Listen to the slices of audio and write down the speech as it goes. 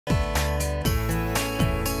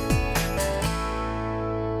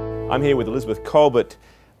I'm here with Elizabeth Kolbert,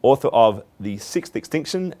 author of The Sixth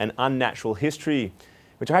Extinction, An Unnatural History,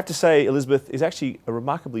 which I have to say, Elizabeth, is actually a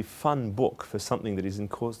remarkably fun book for something that is, of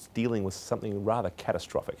course, dealing with something rather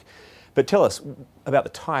catastrophic. But tell us about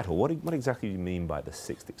the title. What exactly do you mean by The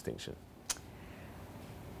Sixth Extinction?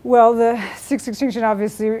 Well, the Sixth Extinction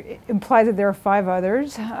obviously implies that there are 5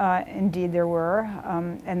 others. Indeed, there were.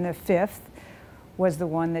 And the 5th was the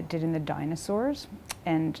one that did in the dinosaurs.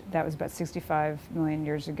 And that was about 65 million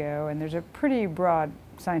years ago. And there's a pretty broad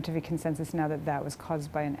scientific consensus now that that was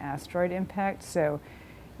caused by an asteroid impact. So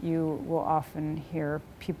you will often hear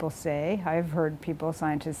people say, I've heard people,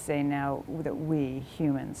 scientists say now that we,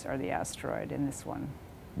 humans, are the asteroid in this one.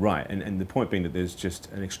 Right, and the point being that there's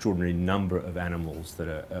just an extraordinary number of animals that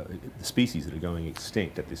are, species that are going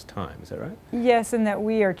extinct at this time, is that right? Yes, and that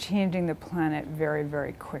we are changing the planet very,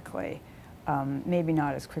 very quickly. Maybe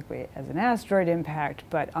not as quickly as an asteroid impact,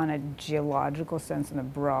 but on a geological sense, in a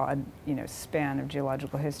broad, span of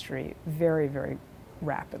geological history, very, very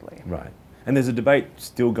rapidly. Right. And there's a debate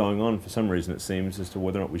still going on for some reason, it seems, as to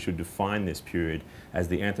whether or not we should define this period as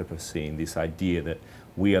the Anthropocene, this idea that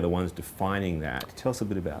we are the ones defining that. Tell us a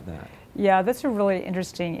bit about that. Yeah, that's a really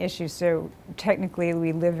interesting issue. So technically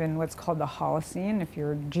we live in what's called the Holocene, if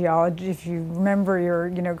you're geology, if you remember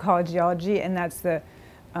your college geology, and that's the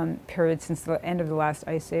period since the end of the last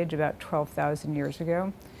ice age, about 12,000 years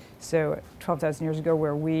ago. So 12,000 years ago,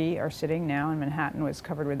 where we are sitting now in Manhattan was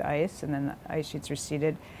covered with ice, and then the ice sheets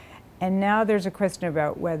receded. And now there's a question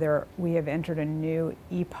about whether we have entered a new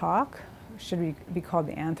epoch. Should we be called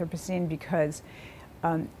the Anthropocene? Because,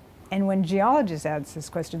 and when geologists ask this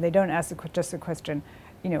question, they don't ask just the question,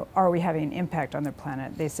 are we having an impact on the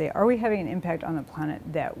planet? They say, are we having an impact on the planet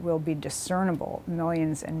that will be discernible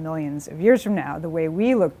millions and millions of years from now, the way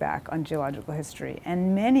we look back on geological history?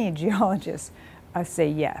 And many geologists say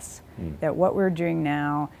yes, that what we're doing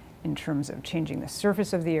now in terms of changing the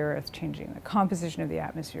surface of the Earth, changing the composition of the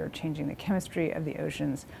atmosphere, changing the chemistry of the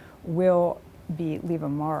oceans, will leave a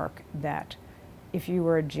mark that if you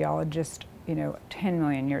were a geologist, 10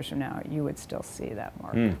 million years from now, you would still see that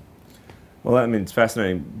mark. Well, I mean, it's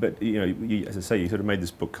fascinating, but as I say, you sort of made this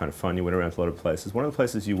book kind of fun. You went around to a lot of places. One of the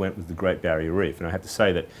places you went was the Great Barrier Reef, and I have to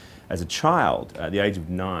say that as a child, at the age of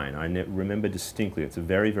 9, I remember distinctly, it's a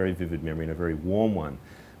very, very vivid memory and a very warm one,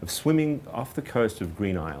 of swimming off the coast of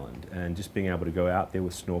Green Island and just being able to go out there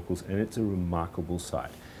with snorkels, and it's a remarkable sight.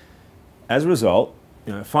 As a result,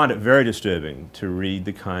 I find it very disturbing to read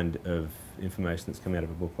the kind of information that's come out of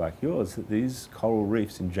a book like yours, that these coral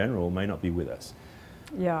reefs in general may not be with us.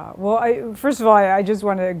 Yeah, well, first of all, I just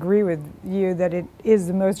want to agree with you that it is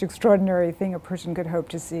the most extraordinary thing a person could hope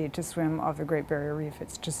to see, to swim off the Great Barrier Reef.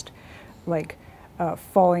 It's just like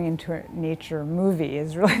falling into a nature movie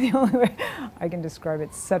is really the only way I can describe it.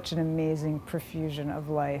 It's such an amazing profusion of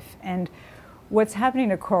life. And what's happening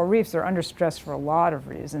to coral reefs, they're under stress for a lot of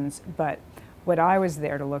reasons, but what I was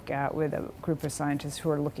there to look at with a group of scientists who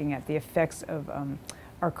are looking at the effects of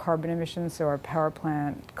our carbon emissions, so our power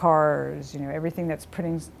plant, cars, everything that's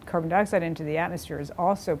putting carbon dioxide into the atmosphere is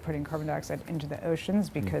also putting carbon dioxide into the oceans,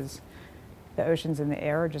 because the oceans and the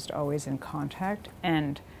air are just always in contact.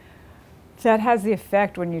 And that has the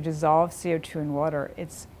effect, when you dissolve CO2 in water,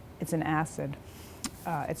 it's an acid.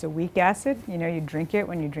 It's a weak acid. You drink it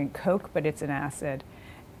when you drink Coke, but it's an acid.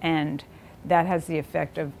 And that has the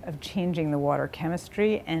effect of changing the water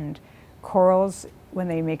chemistry. And corals, when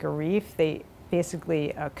they make a reef, they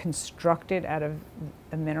basically construct it out of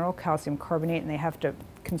a mineral, calcium carbonate, and they have to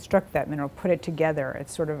construct that mineral, put it together.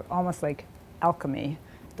 It's sort of almost like alchemy,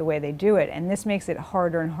 the way they do it. And this makes it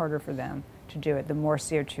harder and harder for them to do it, the more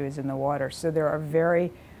CO2 is in the water. So there are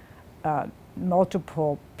very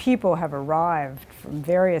multiple people have arrived from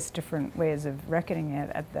various different ways of reckoning it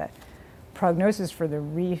at the prognosis for the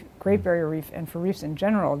reef, Great Barrier Reef, and for reefs in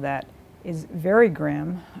general, that is very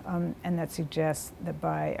grim, and that suggests that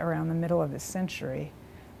by around the middle of this century,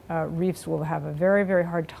 reefs will have a very, very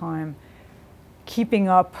hard time keeping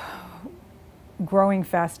up, growing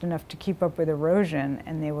fast enough to keep up with erosion,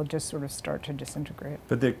 and they will just sort of start to disintegrate.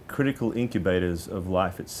 But they're critical incubators of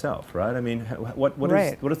life itself, right? I mean, what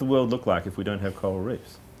does the world look like if we don't have coral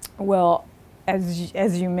reefs? Well,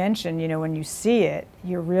 as you mentioned, when you see it,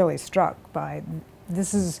 you're really struck by,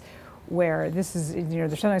 this is where there's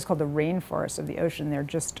something called the rainforests of the ocean. They're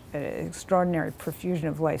just an extraordinary profusion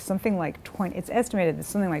of life. Something like it's estimated that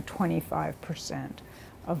something like 25%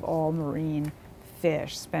 of all marine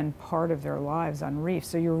fish spend part of their lives on reefs.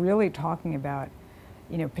 So you're really talking about,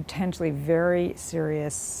 potentially very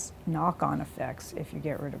serious knock-on effects if you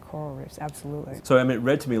get rid of coral reefs. Absolutely. So I mean, it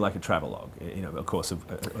read to me like a travelogue. Of course, an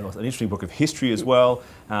interesting book of history as well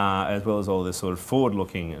as all this sort of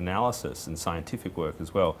forward-looking analysis and scientific work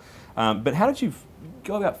as well. But how did you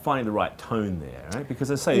go about finding the right tone there? Right?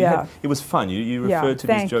 Because as I say, it was fun. You referred to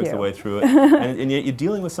these jokes the way through it, and yet you're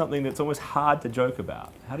dealing with something that's almost hard to joke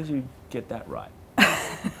about. How did you get that right?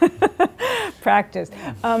 Practice.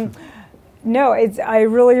 No, I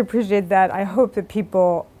really appreciate that. I hope that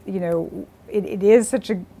people, it is such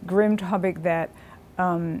a grim topic that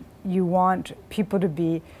you want people to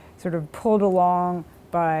be sort of pulled along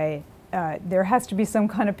by, there has to be some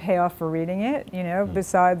kind of payoff for reading it,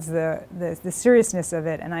 besides the seriousness of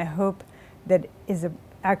it. And I hope that is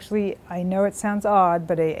actually, I know it sounds odd,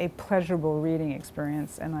 but a pleasurable reading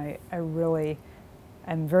experience. And I really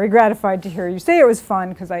am very gratified to hear you say it was fun,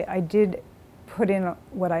 because I did put in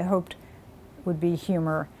what I hoped would be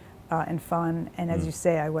humor and fun, and as you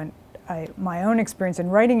say, my own experience in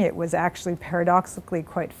writing it was actually paradoxically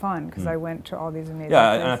quite fun, because I went to all these amazing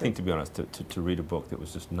places. And I think, to be honest, to read a book that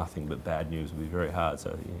was just nothing but bad news would be very hard,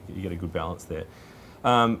 so you get a good balance there.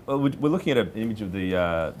 We're looking at an image of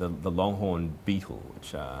the longhorn beetle,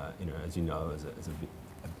 which, as you know, is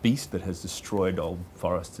a beast that has destroyed old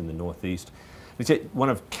forests in the northeast. It's one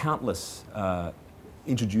of countless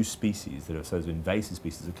introduced species that are sort of invasive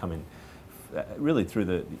species that come in really through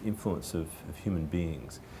the influence of human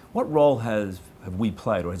beings. What role have we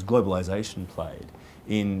played, or has globalization played,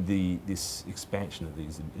 in this expansion of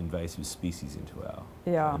these invasive species into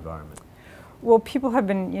our environment? Well, people have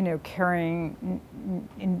been, carrying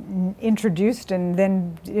introduced and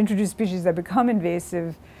then introduced species that become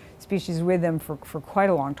invasive species with them for quite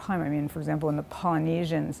a long time. I mean, for example, when the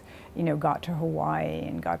Polynesians, got to Hawaii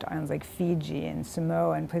and got to islands like Fiji and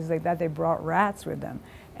Samoa and places like that, they brought rats with them,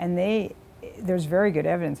 and there's very good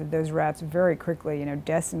evidence that those rats very quickly,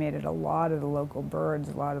 decimated a lot of the local birds,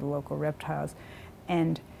 a lot of the local reptiles.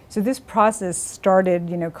 And so this process started,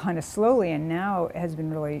 kind of slowly, and now has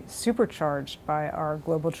been really supercharged by our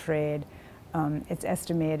global trade. It's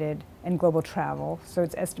estimated, and global travel. So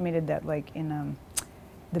it's estimated that, like, in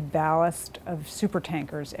the ballast of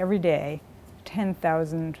supertankers every day,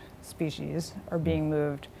 10,000 species are being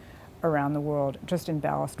moved around the world just in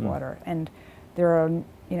ballast water. And there are,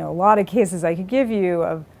 a lot of cases I could give you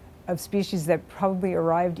of species that probably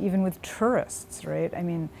arrived even with tourists, right? I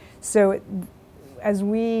mean, so as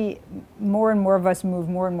more and more of us move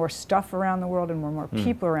more and more stuff around the world and more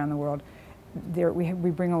people around the world,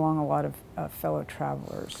 we bring along a lot of fellow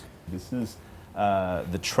travelers. This is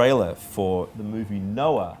the trailer for the movie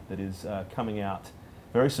NOAA that is coming out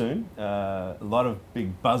very soon. A lot of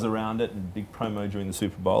big buzz around it and big promo during the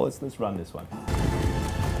Super Bowl. Let's run this one.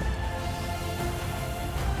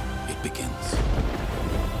 It begins.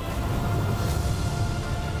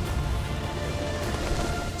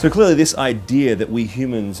 So clearly this idea that we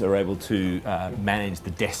humans are able to manage the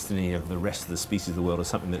destiny of the rest of the species of the world is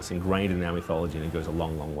something that's ingrained in our mythology, and it goes a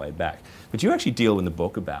long, long way back. But you actually deal in the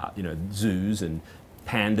book about, zoos and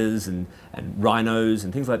pandas and rhinos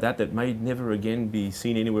and things like that may never again be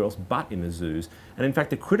seen anywhere else but in the zoos. And in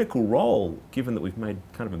fact, a critical role, given that we've made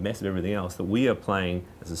kind of a mess of everything else, that we are playing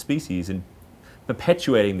as a species in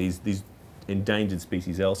perpetuating these endangered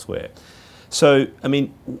species elsewhere. So, I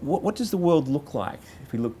mean, what does the world look like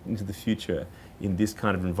if we look into the future in this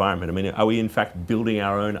kind of environment? I mean, are we in fact building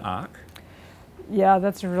our own ark? Yeah,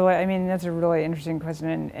 that's a really interesting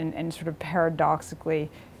question, and sort of paradoxically,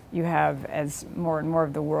 you have, as more and more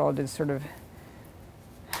of the world is sort of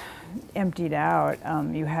emptied out,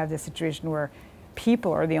 you have this situation where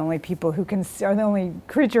people are the only people who can, are the only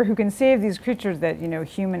creature who can save these creatures that,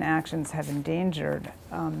 human actions have endangered.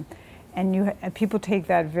 And people take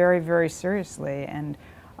that very, very seriously. And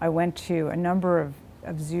I went to a number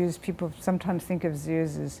of zoos. People sometimes think of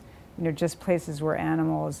zoos as, just places where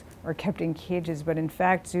animals are kept in cages, but in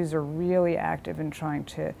fact, zoos are really active in trying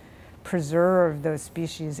to preserve those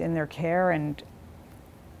species in their care, and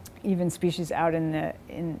even species out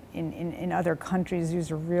in other countries.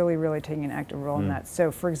 Zoos are really, really taking an active role in that.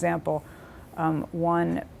 So, for example,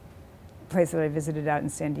 one place that I visited out in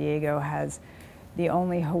San Diego has the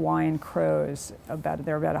only Hawaiian crows.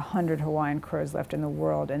 There are about 100 Hawaiian crows left in the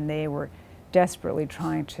world, and they were desperately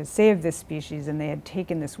trying to save this species, and they had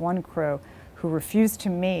taken this one crow who refused to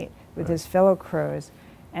mate with his fellow crows,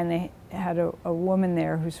 and they had a woman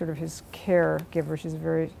there who's sort of his caregiver. She's a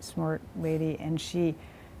very smart lady, and she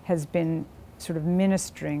has been sort of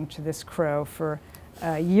ministering to this crow for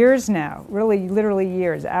years now, really literally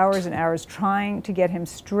years, hours and hours, trying to get him,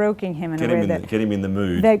 stroking him in a way that get him in the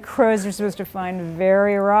mood. That crows are supposed to find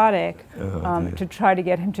very erotic, to try to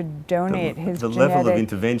get him to donate his the genetic... level of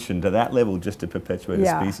intervention to that level just to perpetuate a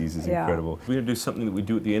species is incredible. We're going to do something that we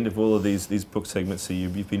do at the end of all of these book segments, so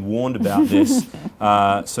you've been warned about this.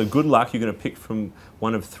 So good luck. You're going to pick from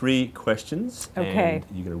one of 3 questions, and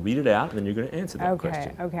you're going to read it out, and then you're going to answer that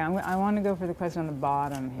question. Okay, I want to go for the question on the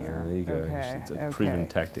bottom here. There you go. It's a proven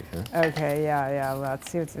tactic, huh? Okay, yeah, let's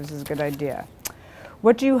see if this is a good idea.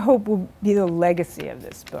 What do you hope will be the legacy of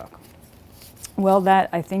this book? Well, that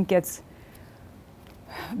I think gets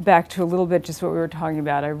back to a little bit just what we were talking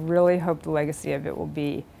about. I really hope the legacy of it will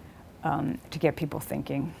be to get people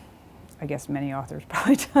thinking. I guess many authors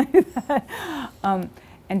probably tell you that.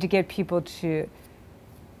 And to get people to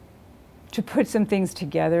put some things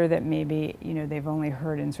together that maybe they've only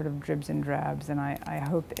heard in sort of dribs and drabs, and I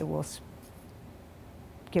hope it will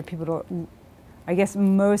get people to, I guess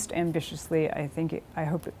most ambitiously, I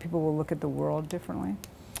hope that people will look at the world differently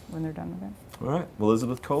when they're done with it. All right, well,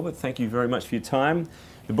 Elizabeth Kolbert, thank you very much for your time.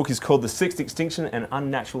 The book is called The Sixth Extinction, An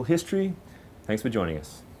Unnatural History. Thanks for joining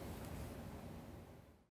us.